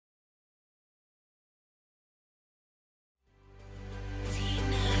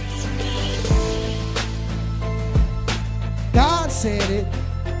God said it.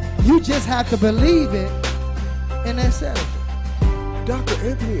 You just have to believe it, and that's it. Dr.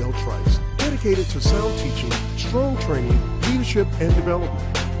 Anthony L. Trice, dedicated to sound teaching, strong training, leadership, and development.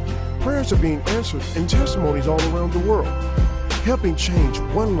 Prayers are being answered and testimonies all around the world, helping change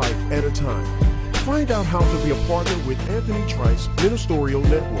one life at a time. Find out how to be a partner with Anthony Trice Ministerial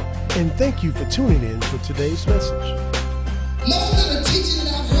Network. And thank you for tuning in for today's message. Most of the teaching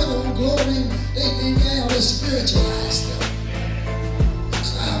that I've heard on glory, they always spiritualize stuff.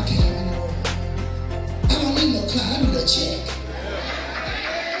 Cloud came in the world. I don't need no cloud, I need a check.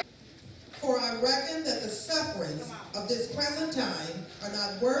 For I reckon that the sufferings of this present time are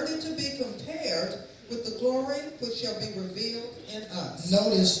not worthy to be compared with the glory which shall be revealed in us.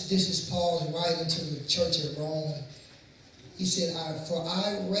 Notice this is Paul's writing to the church at Rome. He said, for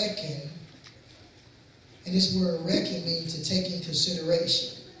I reckon, and this word reckon means to take in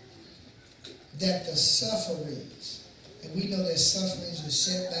consideration, that the sufferings, and we know that sufferings are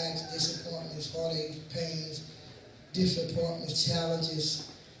setbacks, disappointments, heartache, pains, disappointments, challenges,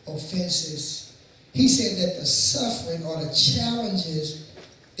 offenses. He said that the suffering or the challenges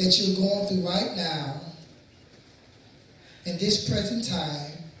that you're going through right now, in this present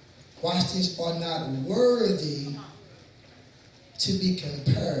time, watch this, are not worthy to be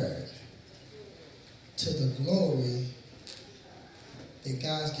compared to the glory that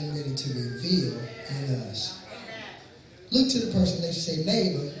God's getting ready to reveal in us. Look to the person next to you, say,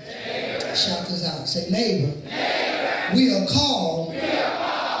 neighbor. Shout this out. Say, neighbor. We are called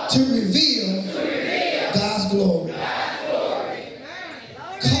to reveal God's glory.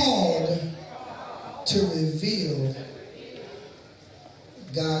 Called to reveal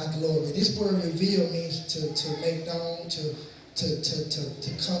God's glory. This word reveal means to make known, to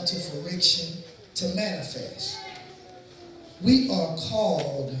come to fruition, to manifest. We are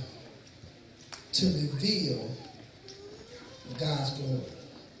called to reveal God's glory.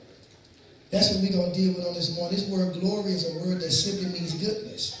 That's what we're going to deal with on this morning. This word glory is a word that simply means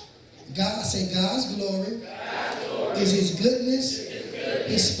goodness. God, say God's glory is his goodness,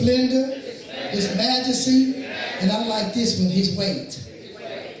 his splendor, his majesty, and I like this one, his weight.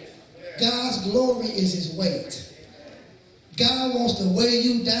 God's glory is his weight. God wants to weigh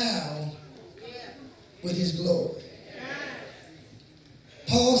you down with his glory.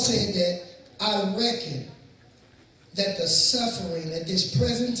 Paul said that I reckon that the suffering at this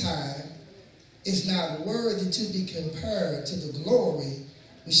present time is not worthy to be compared to the glory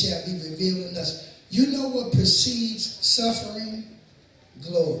which shall be revealed in us. You know what precedes suffering?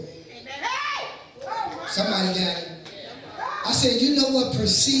 Glory. Somebody got it. I said, you know what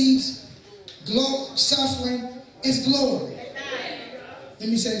precedes suffering is glory. Let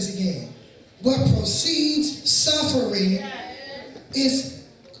me say this again. What precedes suffering is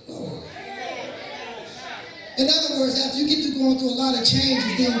glory. In other words, after you get to going through a lot of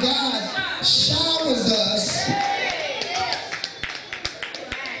changes, then God showers us.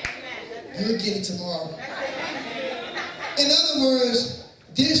 You'll get it tomorrow. In other words,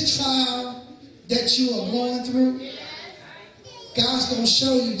 this trial that you are going through, God's going to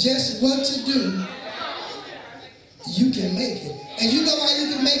show you just what to do. You can make it. And you know why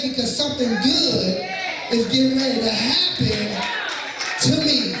you can make it? Because something good is getting ready to happen to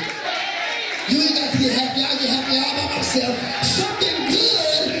me. You ain't got to get happy. I get happy all by myself. Something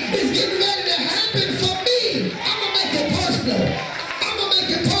good is getting ready to happen for me. I'm going to make it personal. I'm going to make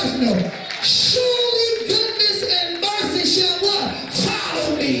it personal. Surely goodness and mercy shall what? Follow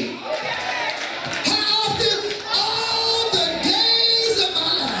me. How often? All the days of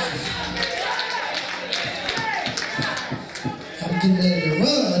my life. I'm getting ready to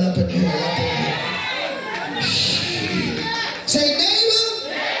run up in here. Say, neighbor,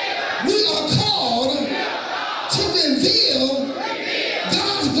 we are called to reveal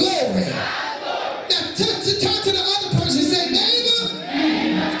God's glory. Now, turn to the other person and say, neighbor,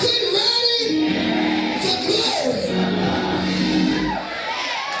 get ready.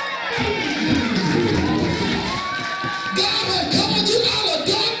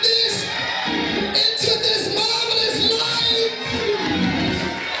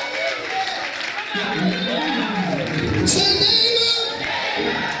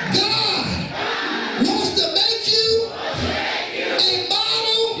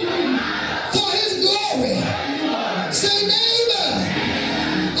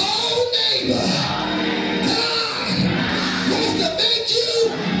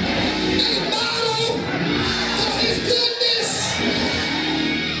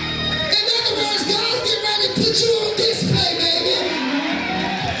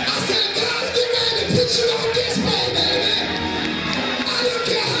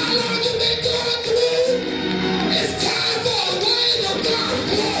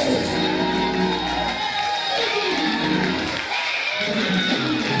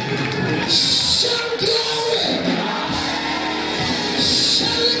 Shout glory.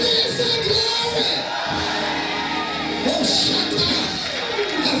 Shout it and say glory. Oh, shut up.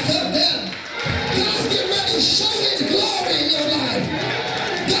 I felt that. God's getting ready to show his glory in your life.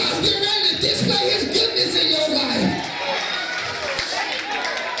 God's getting ready to display his goodness in your life.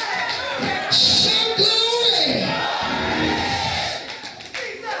 Shout glory.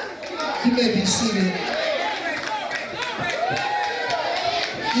 You may be seated.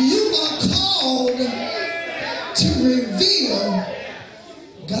 You are called to reveal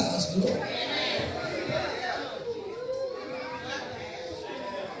God's glory.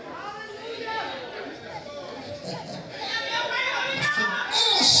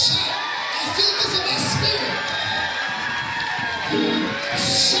 Oh, shout. I feel this in my spirit.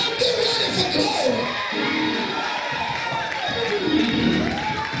 Shout, get ready for glory.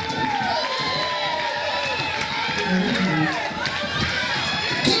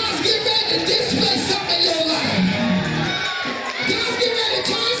 God's getting ready to display something in your life. God's getting ready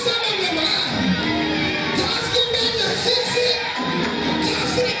to turn something around. God's getting ready to fix it.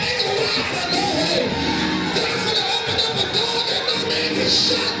 God's going to make a way out of no way. God's going to open up a door that no man can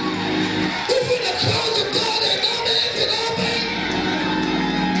shut. He's going to close a door that no man can open.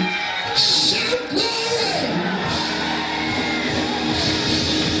 Shout glory.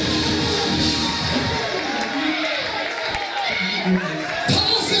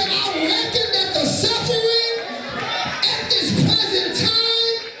 Paul said, I reckon that the suffering at this present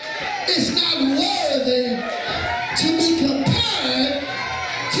time is not worthy to be compared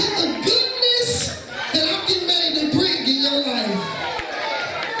to the goodness that I'm getting ready to bring in your life.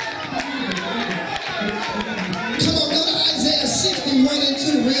 Come on, go to Isaiah 61 and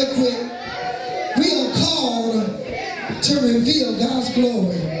 2 real quick. We are called to reveal God's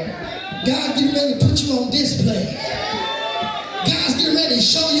glory. God getting ready to put you on display. God's getting ready to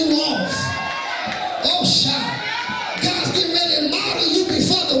show you off. Oh, shout. God's getting ready to model you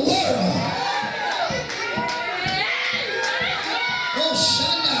before the world. Oh,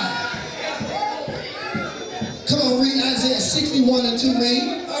 shout out. Come on, read Isaiah 61 and 2,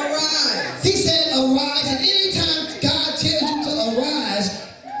 read. Arise. He said, arise. And anytime God tells you to arise,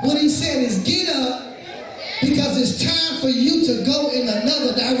 what he's saying is get up because it's time for you to go in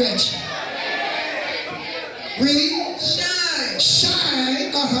another direction. Read. Shine.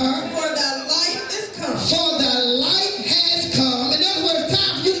 Shine, For thy light is come. for the light has come. In other words,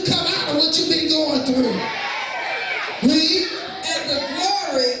 time for you to come out of what you've been going through. Read. And the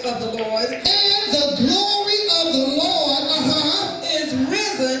glory of the Lord And the glory of the Lord, is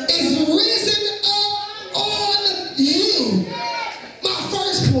risen. is risen up on you. My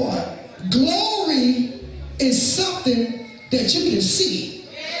first point, glory is something that you can see.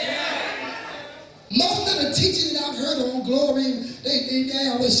 Most of the teaching that I've heard on glory, they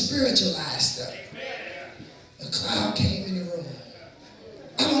always spiritualize stuff. A cloud came in the room.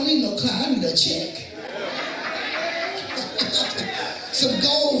 I don't need no cloud, I need a check. Some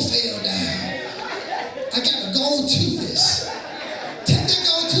gold fell down. I got a gold toothpick. Take that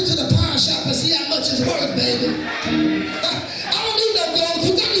gold tooth to the pawn shop and see how much it's worth, baby. I don't need no gold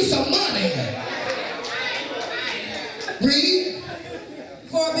tooth, I need some money. Read.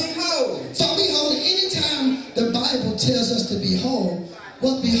 For behold, So behold, anytime the Bible tells us to behold,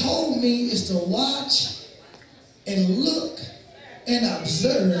 what behold means is to watch and look and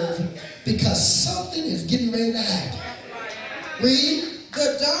observe because something is getting ready to happen. Read.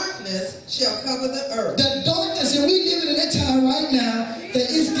 the darkness shall cover the earth. The darkness, and we live in that time right now that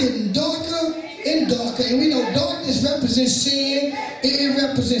it's getting darker and darker. And we know darkness represents sin. It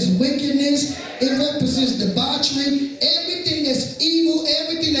represents wickedness. It represents debauchery. Everything that's evil,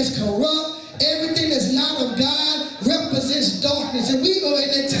 everything that's corrupt, everything that's not of God represents darkness. And we are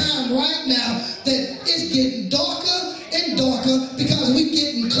in a time right now that it's getting darker and darker because we're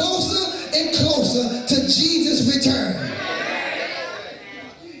getting closer and closer to Jesus' return.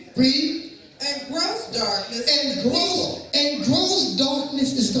 Read. And gross darkness. And gross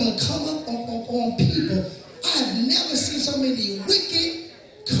darkness is going to come up on people. I've never seen so many wicked,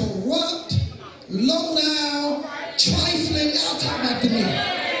 corrupt, low down, trifling. I'll talk about to me.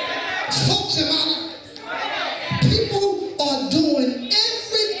 Folks in my life. People are doing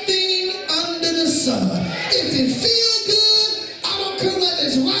everything under the sun. If it feels good, I don't care whether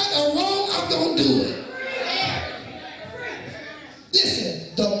it's right or wrong, I'm going to do it.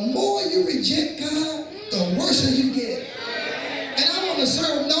 Listen, the more you reject God, the worse you get. And I want to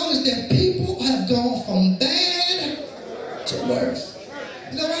serve notice that people have gone from bad to worse.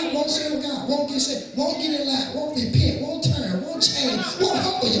 You know what? Won't serve God, won't get saved, won't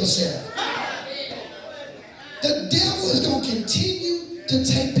to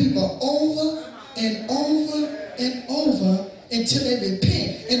take people over and over and over until they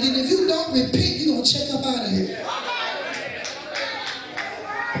repent. And then if you don't repent, you're going to check up out of here.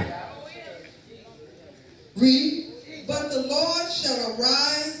 Read. But the Lord shall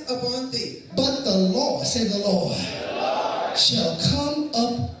arise upon thee. But the Lord, say the Lord, shall come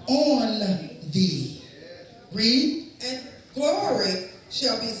up on thee. Read. And glory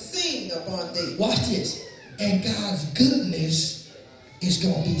shall be seen upon thee. Watch this. And God's goodness is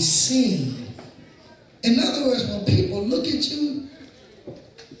going to be seen. In other words, when people look at you,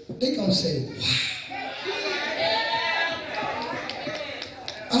 they're going to say, wow.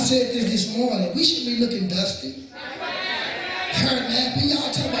 I said this morning. We should be looking dusty. Hurt, nappy.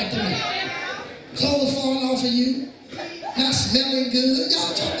 Y'all talk back to me. Clothes falling off of you. Not smelling good.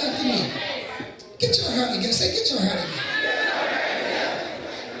 Y'all talk back to me. Get your hair together. Say, get your hair together.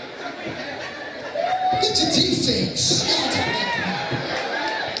 Get your teeth fixed. Y'all talk back to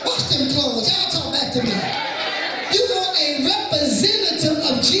me. Wash them clothes. Y'all talk back to me. You are a representative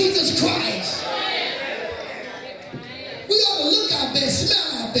of Jesus Christ. We ought to look our best, smell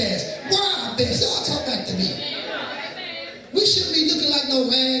our best, wear our best. Y'all talk back to me. We shouldn't be looking like no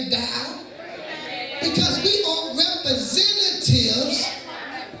rag doll, because we are representatives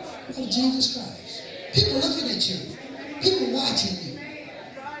of Jesus Christ. People looking at you. People watching you.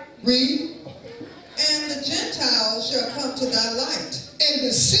 Read. And the Gentiles shall come to thy light. And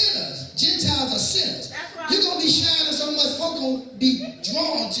the sinners, Gentiles are sinners. You're going to be shining so much, folks going to be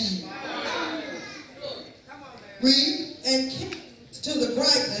drawn to you. Read. And kings to the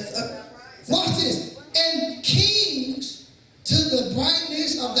brightness of... Watch this. And kings to the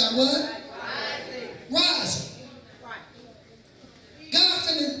brightness of thy what? Rising. God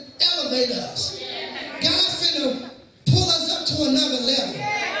finna elevate us. God finna pull us up to another level.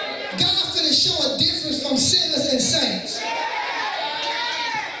 God finna show a difference from sinners and saints.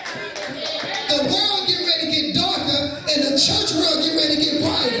 The world get ready to get darker, and the church world get ready to get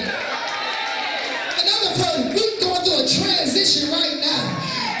brighter. Another person, we're going through a transition right now.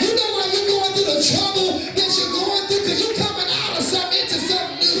 You know why you're going through the trouble that you're going through? Because you're coming out of something into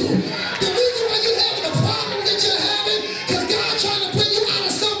something new. The reason why you're having the problems that you're having, because God's trying to bring you out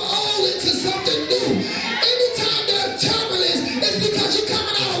of something old into something new. Anytime there's turbulence, it's because you're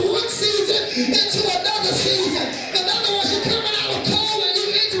coming out of one season into another season. In other words, you're coming out of cold and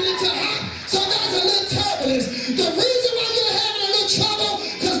you're entering into hot. So there's a little turbulence. The reason why you're having a little trouble,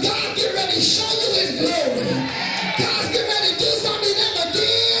 because God get ready to show you his glory. God's getting ready to do something he never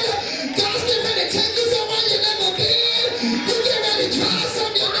did. God's getting ready to take you somewhere you never been. You get ready to try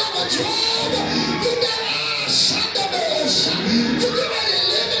something you never tried. You never you get ready to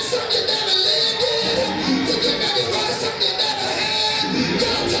live in something you never lived in. You get ready to run something you never had.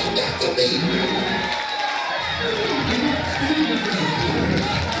 Y'all talk back to me.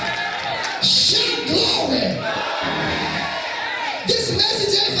 Shout glory. This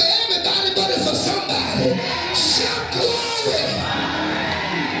message ain't for everybody, but it's for somebody. Shout glory.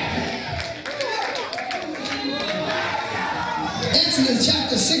 Exodus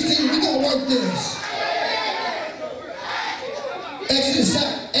chapter 16, we're going to work this.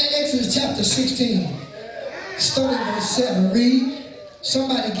 Exodus chapter 16, starting verse 7. Read.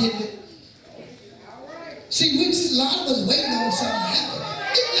 Somebody get it. See, a lot of us waiting on something to happen.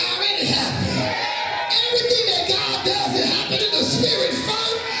 It already happened. Everything that God does, it happened in the spirit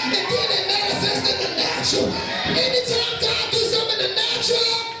first, and then it manifests in the natural. Anytime God do something in the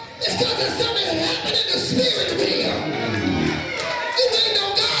natural, it's because there's something that happened in the spirit realm. You waiting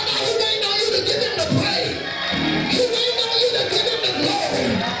on God now. He waiting on you to give him the praise. He waiting on you to give him the glory.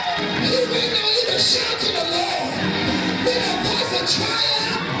 He waiting on you to shout to the Lord with a voice of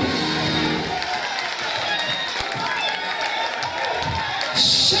triumph.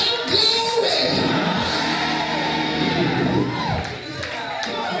 Shout glory.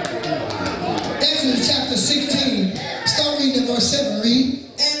 Exodus chapter 16, start reading verse 7. Read.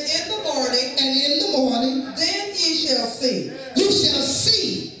 And in the morning, Then ye shall see you shall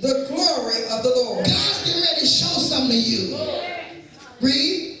see the glory of the Lord. God's getting ready to show something to you.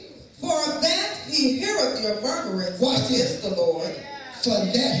 Read. For that he heareth your murmurings Watch against this. the Lord. For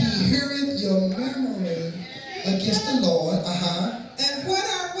that he heareth your murmuring against the Lord. And what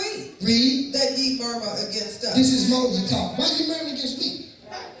are we Read. that ye murmur against us? This is Moses talking. Why you murmuring against me?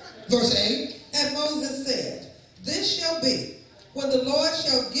 Verse 8. And Moses said, This shall be, when the Lord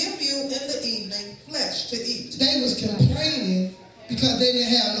shall give you in the evening flesh to eat. They was complaining because they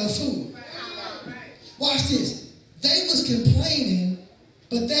didn't have no food. Watch this. They was complaining,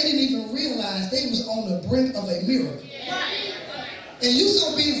 but they didn't even realize they was on the brink of a miracle. And you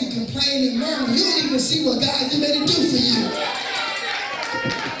so busy complaining, murmuring, you don't even see what God is ready to do for you.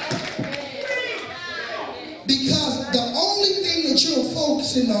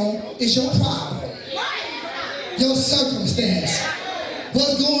 focusing on is your problem, your circumstance,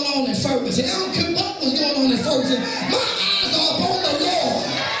 what's going on in Ferguson. I don't care what was going on in Ferguson. My eyes are upon the Lord.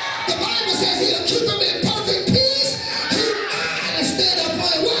 The Bible says he'll keep them in perfect peace. His mind is stayed upon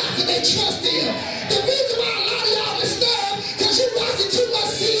it. Why? Because they trust him. The reason why a lot of y'all disturbed, because you're watching too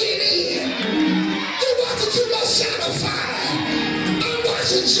much CNN. You're watching too much Channel 5. I'm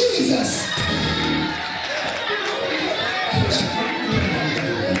watching Jesus.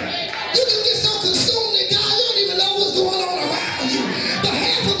 You can get so consumed in God, you don't even know what's going on around you. But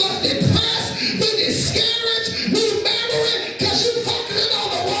half of us depressed, we discouraged, we murmuring because you're focusing on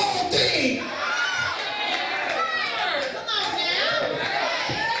the wrong thing.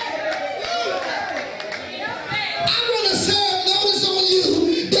 I want to serve notice on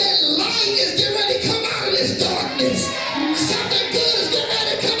you that light is getting ready to come out of this darkness. Something good is getting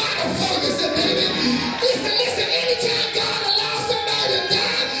ready to come out of Ferguson, baby. Listen, anytime God allows somebody to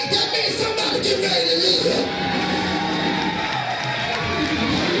die, that means somebody get ready to live.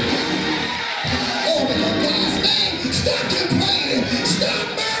 Open up God's name. Stop complaining. Stop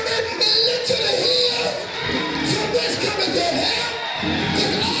murmuring and look to the hills. From whence cometh your help?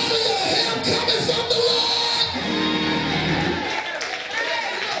 Because all of your help coming from the Lord.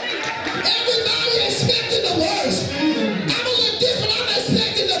 Everybody expecting the worst. I'm a little different. I'm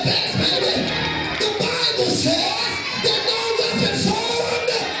expecting the best, baby. The Bible says that no weapon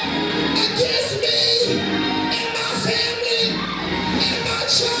formed against me and my family and my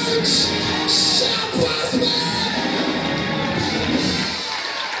church shall prosper.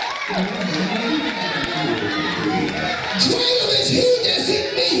 Greater is he that's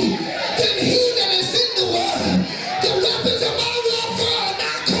in me than he that is in the world. The weapons of my warfare are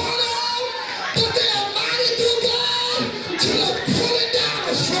not carnal, but they are mighty through God to the pulling down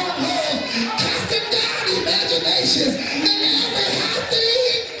of strongholds, casting down imaginations, and every high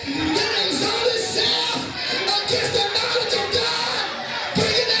thing that exalts itself against the knowledge of God,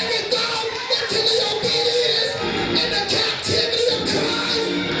 bringing every thought into the obedience and the captivity of Christ.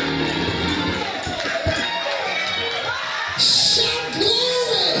 Shout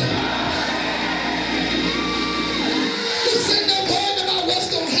glory! Listen, no worrying about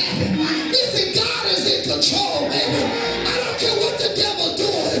what's going to happen. Listen, God is in control, baby. I don't care what the devil's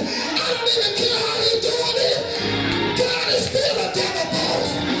doing. I don't even care how he's doing it. God is still a devil boss.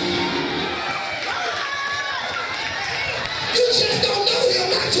 You just don't know him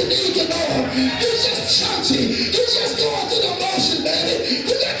like you need to know him. You just churchy. You just going through the motion, baby.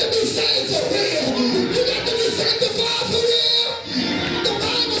 You got to be saved for real. You got to be sanctified for real. The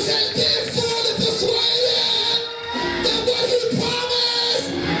Bible says, being fully persuaded that what he promised,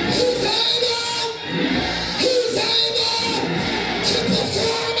 he's able to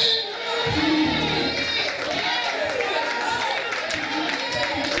perform it.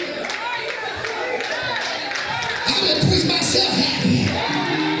 I done preach myself happy.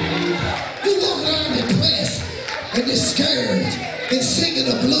 You walk around depressed and discouraged and singing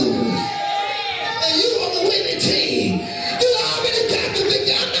the blues. And you on the winning team. You already got the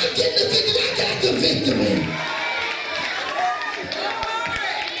victory. I'm not getting the victory. I got the victory.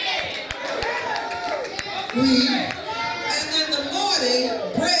 Read. And in the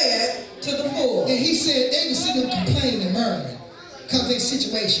morning, bread to the full. And he said, they would see them complaining and murmuring because of their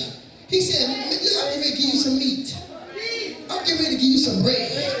situation. He said, look, I'm getting ready to give you some meat. I'm getting ready to give you some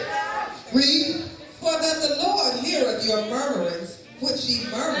bread. Read. For that the Lord heareth your murmurings, which ye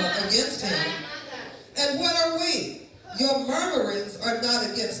murmur against him. And what are we? Your murmurings are not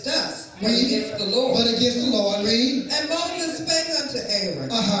against us, but Read. against the Lord. But against the Lord. Read. And Moses spake unto Aaron,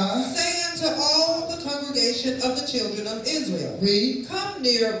 saying to all the congregation of the children of Israel, Read. come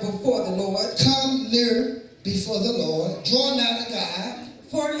near before the Lord, Come near before the Lord. Draw nigh to God.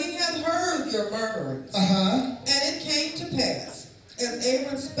 for he hath heard your murmurings. And it came to pass, as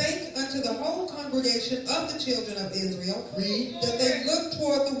Aaron spake unto the whole congregation of the children of Israel, Read. that they looked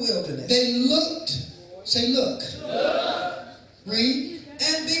toward the wilderness. They looked. Say look. Read.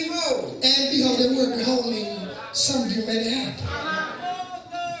 And behold, That word behold means something ready to happen.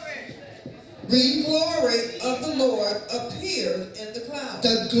 Read. glory of the Lord appeared in the cloud.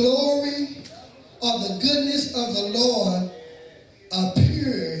 The glory of the goodness of the Lord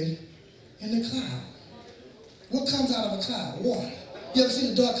appeared in the cloud. What comes out of a cloud? Water. You ever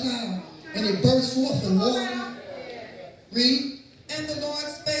seen a dark cloud and it bursts forth with water? Read. And the Lord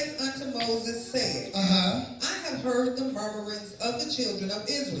spake unto Moses, saying, I have heard the murmurings of the children of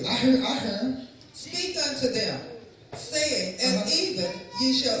Israel. I heard. Speak unto them, saying, At even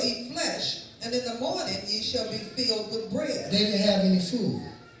ye shall eat flesh, and in the morning ye shall be filled with bread. They didn't have any food.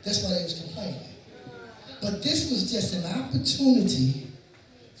 That's why they was complaining. But this was just an opportunity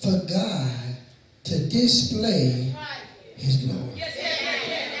for God to display his glory.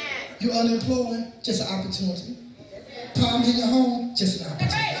 You unemployed? Just an opportunity. Problems in your home? Just an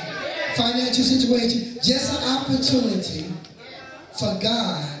opportunity. Financial situation? Just an opportunity for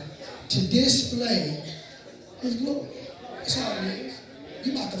God to display his glory. That's all it is.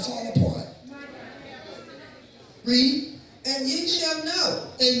 You about to fall apart. Read. And ye shall know.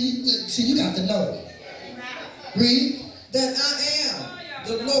 And you got to know. Read. That I am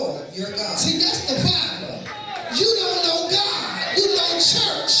the Lord your God. See, that's the problem. You don't know God. You know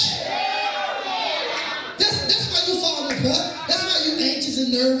church. That's why you fall apart. That's why you're anxious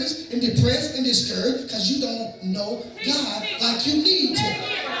and nervous and depressed and discouraged, because you don't know God like you need to.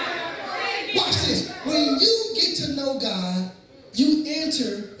 Watch this. When you get to know God, you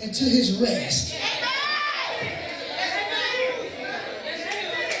enter into his rest.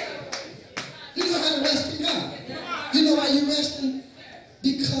 You know how to rest in God. You know why you're resting?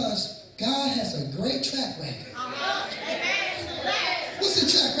 Because God has a great track record. What's the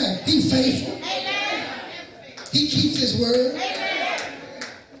track record? He's faithful. He keeps his word.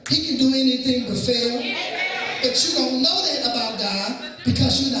 He can do anything but fail. But you don't know that about God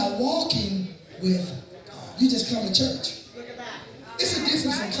because you're not walking with God. You just come to church. It's a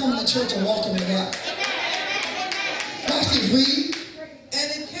difference from coming to church and walking with God. Watch this, read.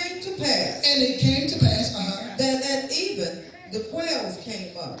 And it came to pass. And it came to pass, that at even the quails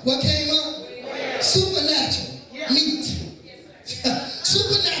came up. What came up? Supernatural meat.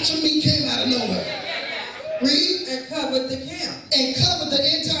 Supernatural meat came out of nowhere. Read. And covered the camp. And covered the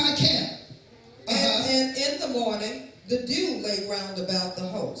entire camp. And in the morning, the dew lay round about the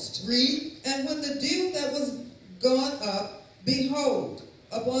host. Read. And when the dew that was gone up, behold,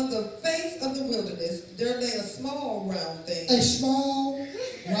 upon the face of the wilderness, there lay a small round thing. A small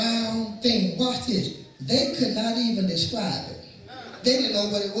round thing. Watch this. They could not even describe it. They didn't know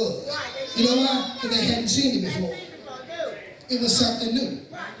what it was. You know why? Because they hadn't seen it before. It was something new.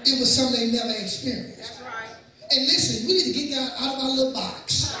 It was something they never experienced. And listen, we need to get God out of our little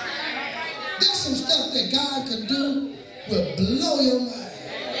box. There's some stuff that God can do will blow your mind.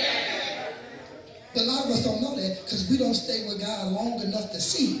 But a lot of us don't know that because we don't stay with God long enough to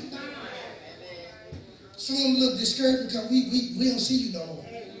see it. Some of them look discouraged because we don't see you no more.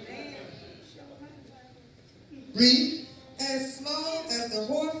 Read. As small as the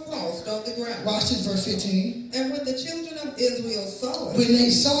hoar frost on the ground. Watch this, verse 15. And when the children of Israel saw it. When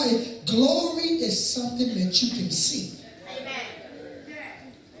they saw it, glory is something that you can see. Amen.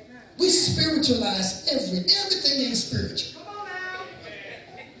 We spiritualize everything ain't spiritual.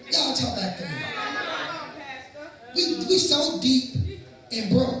 Y'all talk back to me. We so deep and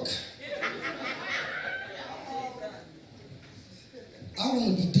broke. I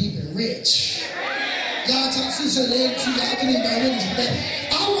want to be deep and rich. Y'all talk, see, so they see y'all can even bear witness for that.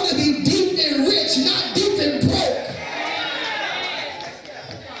 I want to be deep and rich, not deep and broke.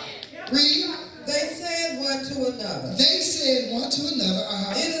 Read. They said one to another. They said one to another.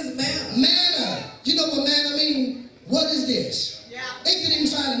 It is manna. Manna. You know what manna means? What is this? Yeah. They couldn't even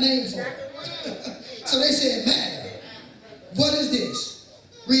find a name for it. So they said manna. What is this?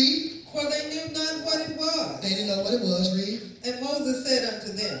 Read. For they knew not what it was. They didn't know what it was. Read. And Moses said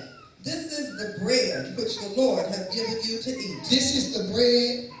unto them, This is the bread which the Lord hath given you to eat. This is the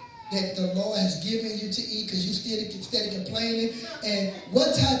bread that the Lord has given you to eat because you steady complaining. And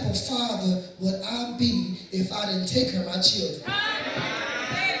what type of father would I be if I didn't take care of my children?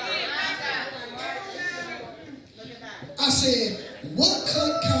 I said, what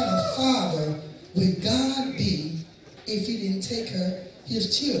kind of father would God be if he didn't take care of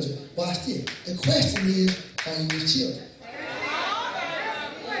his children? Watch this. The question is, are you his children?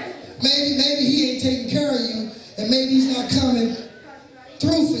 Maybe he ain't taking care of you, and maybe he's not coming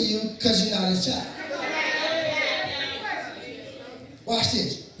through for you because you're not his child. Watch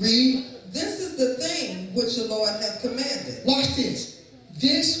this. Read. This is the thing which the Lord hath commanded. Watch this.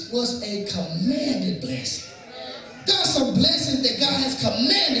 This was a commanded blessing. There's some blessings that God has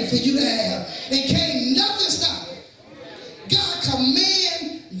commanded for you to have, and can't nothing stop it. God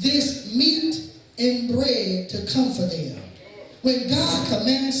command this meat and bread to come for them. When God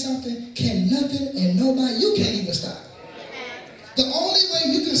commands something, can nothing and nobody, you can't even stop it. The only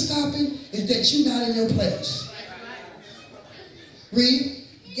way you can stop it is that you're not in your place. Read.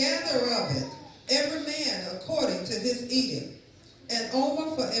 Gather of it, every man according to his eating, an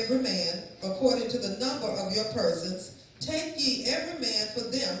omer for every man, according to the number of your persons. Take ye every man for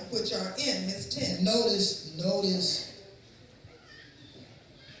them which are in his tent. Notice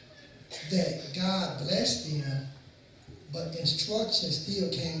that God blessed them, but instruction still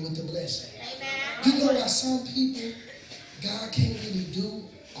came with the blessing. Amen. You know why some people God can't really do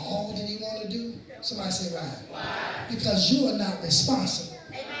all that he want to do? Somebody say why? Because you are not responsible.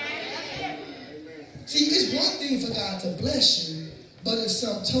 See, it's one thing for God to bless you, but it's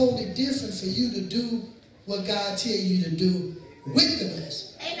something totally different for you to do what God tell you to do with the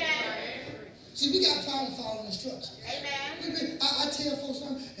blessing. See, we got problems following instructions. I tell folks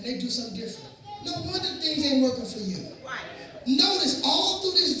something, and they do something different. No wonder things ain't working for you. Notice all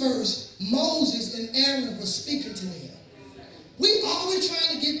through this verse, Moses and Aaron were speaking to them. We always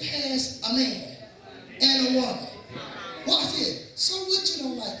trying to get past a man and a woman. Watch it. So what, you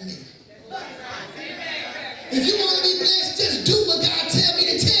don't like me? If you want to be blessed, just do what God tell me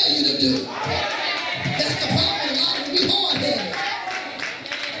to tell you to do. That's the problem. A lot of us be hard-headed.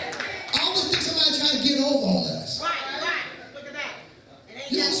 I always think somebody trying to get over on us. Look at that.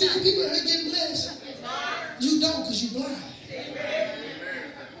 You don't see the people that getting blessed? You don't because you blind.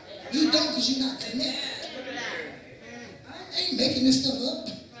 You don't because you're not connected. I ain't making this stuff up.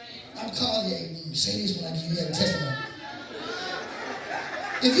 I'm calling you. Say this when I give you a testimony.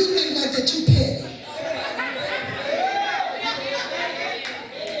 If you think like that, you petty.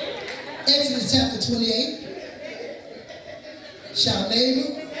 Exodus chapter 28. Shout neighbor.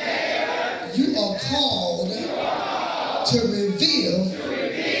 You are called to reveal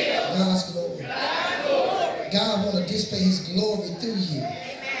God's glory. God wants to display his glory through you.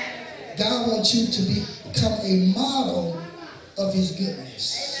 God wants you to become a model of his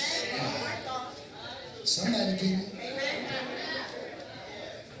goodness. Somebody get me.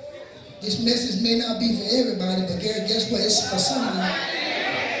 This message may not be for everybody, but Gary, guess what? It's for some of you.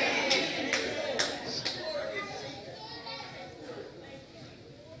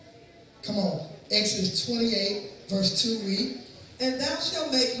 Come on. Exodus 28, verse 2, read. And thou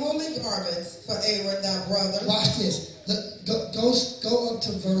shalt make holy garments for Aaron thy brother. Watch this. Go up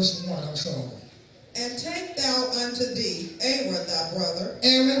to verse 1. I'm sorry. And take thou unto thee Aaron thy brother.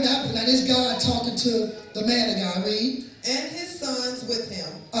 Aaron, now this God talking to the man of God. Read. And his sons with him.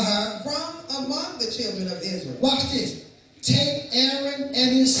 From among the children of Israel. Watch this. Take Aaron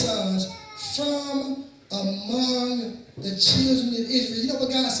and his sons from among the children of Israel. You know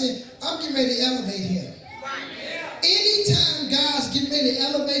what God said? I'm getting ready to elevate him. Anytime God's getting ready to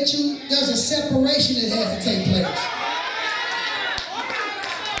elevate you, there's a separation that has to take place.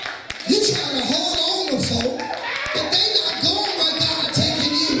 You try to hold on to folk, but they not going where God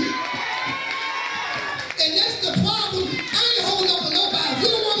taking you. And that's the problem. I ain't holding on to nobody. If you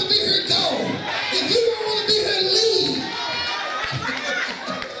don't want to be here, go. If you don't want to be here, leave.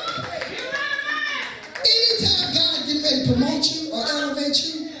 Anytime God getting ready to promote you or elevate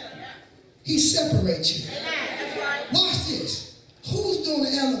you, he separates you. Watch this. Who's doing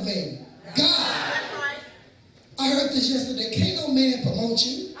the elevating? God. I heard this yesterday. Can't no man promote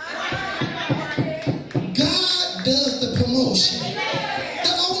you. God does the promotion.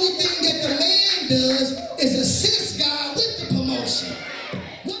 The only thing that the man does is assist God with the promotion.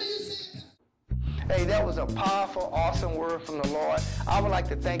 What do you think? Hey, that was a powerful, awesome word from the Lord. I would like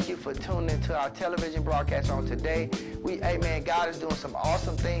to thank you for tuning into our television broadcast on today. Amen, God is doing some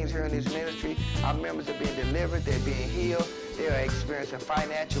awesome things here in this ministry. Our members are being delivered, they're being healed, they are experiencing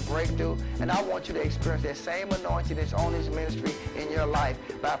financial breakthrough, and I want you to experience that same anointing that's on this ministry in your life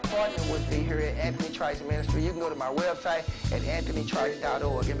by partnering with me here at Anthony Trice Ministry. You can go to my website at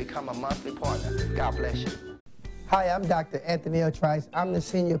anthonytrice.org and become a monthly partner. God bless you. Hi, I'm Dr. Anthony L. Trice. I'm the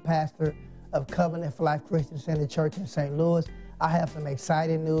senior pastor of Covenant for Life Christian Center Church in St. Louis. I have some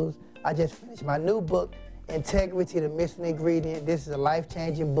exciting news. I just finished my new book, Integrity, the Missing Ingredient. This is a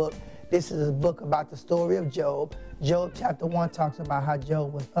life-changing book. This is a book about the story of Job. Job chapter 1 talks about how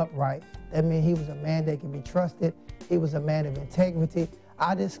Job was upright. That means he was a man that can be trusted. He was a man of integrity.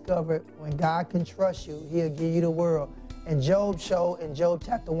 I discovered when God can trust you, he'll give you the world. And Job showed in Job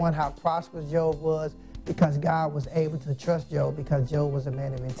chapter 1 how prosperous Job was because God was able to trust Job because Job was a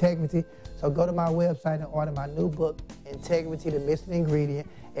man of integrity. So go to my website and order my new book, Integrity, the Missing Ingredient,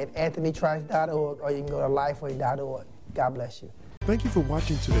 at anthonytrice.org, or you can go to lifeway.org. God bless you. Thank you for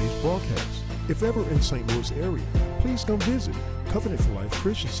watching today's broadcast. If ever in St. Louis area, please come visit Covenant for Life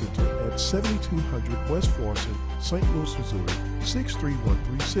Christian Center at 7200 West Florissant, St. Louis, Missouri,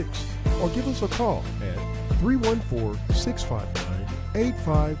 63136, or give us a call at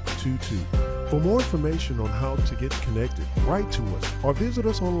 314-659-8522. For more information on how to get connected, write to us or visit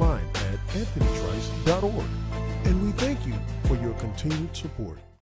us online at anthonytrice.org. And we thank you for your continued support.